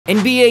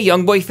NBA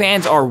Youngboy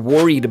fans are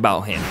worried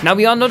about him. Now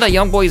we all know that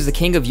Youngboy is the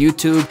king of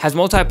YouTube, has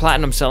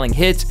multi-platinum selling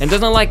hits, and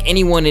doesn't like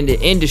anyone in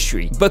the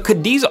industry. But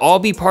could these all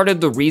be part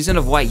of the reason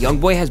of why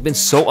Youngboy has been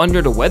so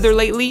under the weather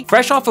lately?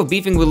 Fresh off of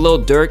beefing with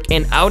Lil Durk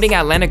and outing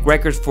Atlantic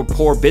Records for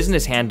poor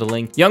business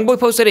handling, Youngboy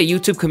posted a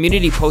YouTube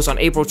community post on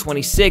April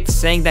 26th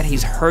saying that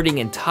he's hurting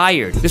and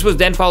tired. This was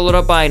then followed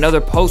up by another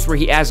post where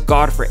he asked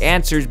God for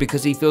answers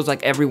because he feels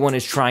like everyone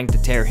is trying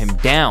to tear him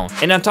down.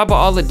 And on top of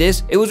all of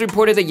this, it was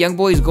reported that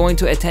Youngboy is going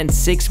to attend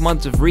 6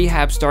 months of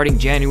rehab starting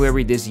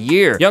January this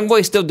year.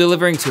 Youngboy is still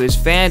delivering to his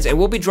fans and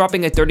will be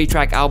dropping a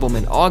 30-track album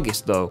in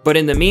August though. But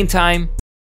in the meantime,